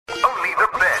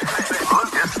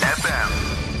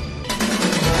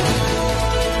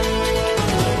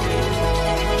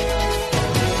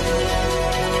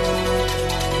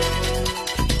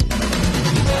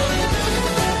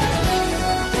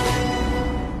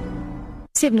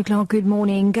7 o'clock, good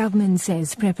morning. Government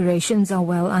says preparations are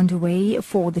well underway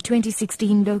for the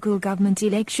 2016 local government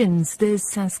elections.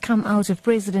 This has come out of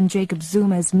President Jacob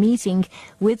Zuma's meeting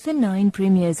with the 9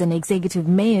 premiers and executive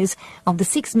mayors of the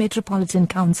 6 metropolitan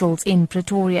councils in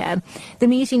Pretoria. The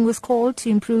meeting was called to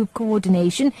improve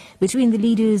coordination between the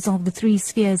leaders of the 3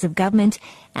 spheres of government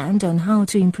and on how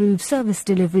to improve service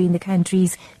delivery in the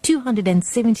country's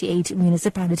 278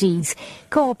 municipalities.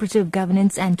 Cooperative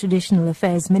Governance and Traditional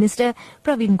Affairs Minister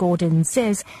Pravin Gordhan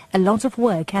says a lot of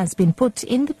work has been put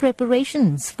in the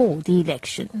preparations for the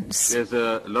elections. There's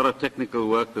a lot of technical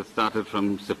work that started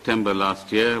from September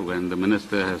last year when the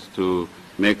minister has to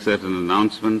make certain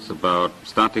announcements about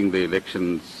starting the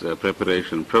elections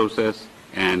preparation process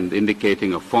and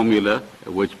indicating a formula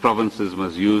which provinces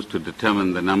must use to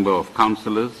determine the number of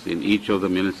councillors in each of the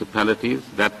municipalities.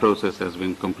 That process has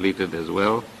been completed as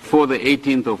well. For the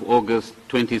 18th of August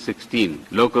 2016,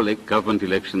 local government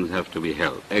elections have to be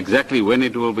held. Exactly when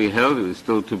it will be held is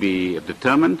still to be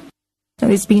determined.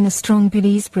 There's been a strong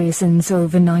police presence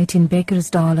overnight in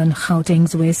Bekkersdal on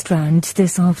Gauteng's West Rand.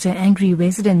 This after angry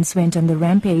residents went on the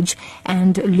rampage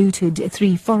and looted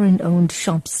 3 foreign-owned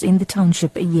shops in the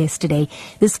township yesterday.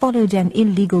 This followed an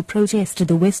illegal protest to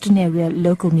the Western Area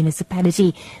local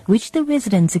municipality, which the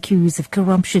residents accuse of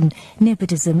corruption,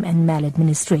 nepotism and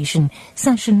maladministration.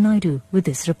 Sashin Naidu with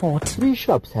this report. 3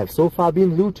 shops have so far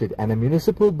been looted and a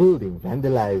municipal building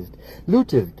vandalized.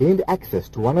 Looters gained access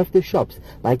to one of the shops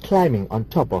by climbing on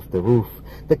top of the roof.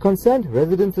 The Concerned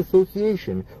Residents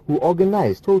Association, who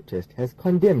organized protest, has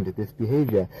condemned this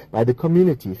behavior by the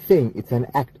community, saying it's an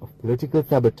act of political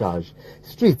sabotage.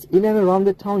 Streets in and around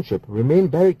the township remain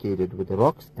barricaded with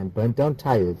rocks and burnt down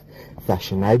tires.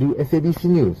 Sasha Naidu, SABC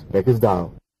News,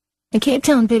 Bekkersdal. The Cape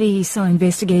Town police are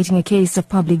investigating a case of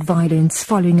public violence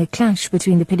following a clash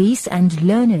between the police and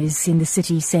learners in the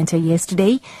city centre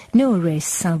yesterday. No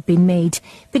arrests have been made.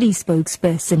 Police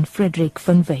spokesperson Frederick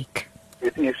van Wyk.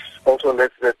 It is also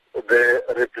alleged that the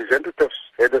representatives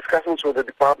had discussions with the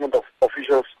Department of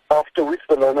officials, after which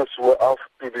the learners were asked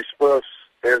to disperse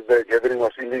as the gathering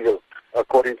was illegal.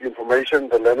 According to information,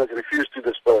 the learners refused to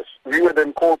disperse. We were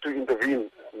then called to intervene.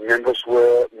 Members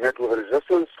were met with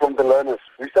resistance from the learners.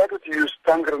 We started to use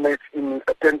stun grenades in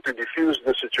attempt to defuse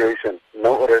the situation.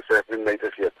 No arrests have been made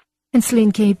as yet. And still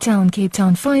in Cape Town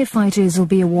firefighters will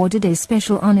be awarded a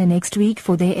special honour next week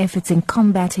for their efforts in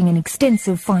combating an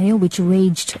extensive fire which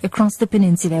raged across the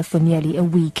peninsula for nearly a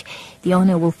week. The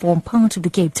honour will form part of the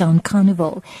Cape Town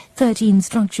Carnival. 13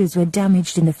 structures were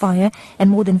damaged in the fire and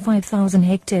more than 5,000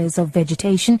 hectares of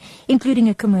vegetation, including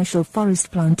a commercial forest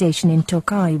plantation in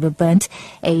Tokai, were burnt.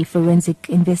 A forensic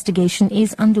investigation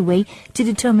is underway to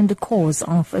determine the cause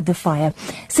of the fire.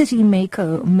 City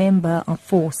Maker member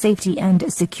for Safety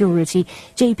and Security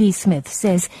JP Smith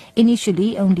says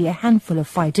initially only a handful of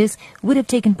fighters would have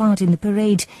taken part in the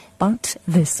parade, but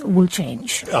this will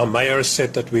change. Our mayor has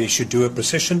said that we should do a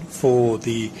procession for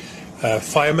the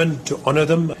firemen to honour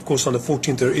them. Of course, on the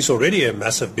 14th there is already a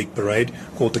massive big parade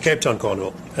called the Cape Town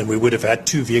Carnival, and we would have had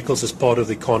 2 vehicles as part of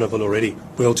the carnival already.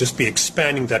 We'll just be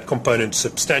expanding that component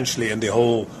substantially, and the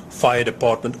whole fire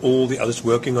department, all the others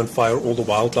working on fire, all the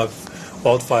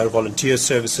wildfire volunteer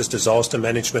services, disaster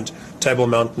management, Table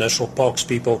Mountain National Parks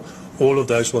people, all of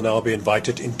those will now be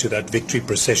invited into that victory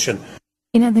procession.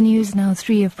 In other news now,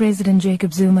 3 of President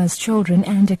Jacob Zuma's children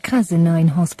and a cousin are in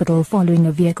hospital following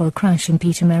a vehicle crash in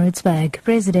Pietermaritzburg.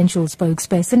 Presidential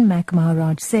spokesperson Mac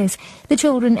Maharaj says the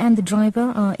children and the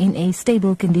driver are in a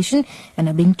stable condition and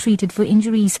are being treated for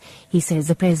injuries. He says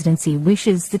the presidency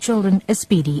wishes the children a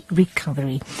speedy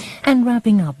recovery. And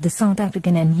wrapping up, the South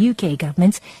African and UK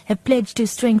governments have pledged to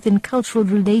strengthen cultural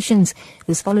relations.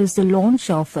 This follows the launch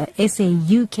of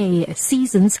SA-UK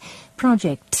Seasons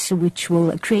project, which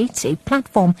will create a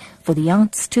platform for the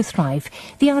arts to thrive.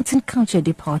 The Arts and Culture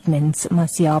Department's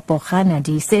Masiapo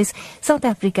Khanadi says South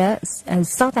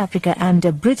Africa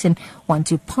and Britain want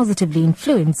to positively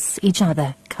influence each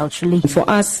other culturally. For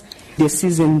us, the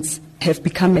seasons have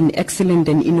become an excellent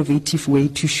and innovative way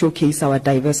to showcase our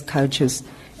diverse cultures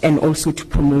and also to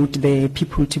promote the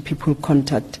people-to-people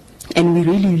contact. And we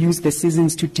really use the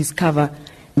seasons to discover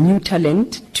new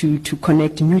talent, to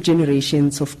connect new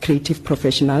generations of creative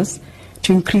professionals,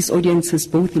 to increase audiences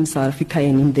both in South Africa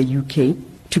and in the UK,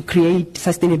 to create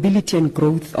sustainability and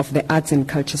growth of the arts and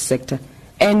culture sector,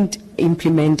 and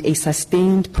implement a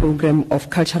sustained program of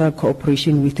cultural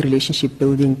cooperation with relationship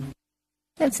building.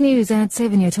 That's news at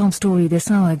 7. Your top story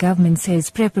this hour. Government says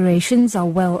preparations are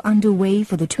well underway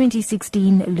for the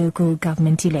 2016 local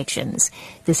government elections.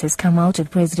 This has come out at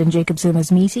President Jacob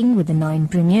Zuma's meeting with the 9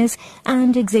 premiers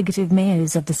and executive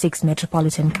mayors of the 6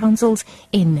 metropolitan councils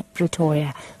in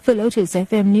Pretoria. For Lotus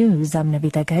FM News, I'm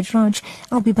NAVITHA GAJRAJ.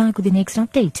 I'll be back with the next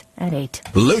update at 8.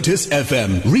 Lotus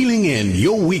FM, reeling in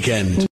your weekend.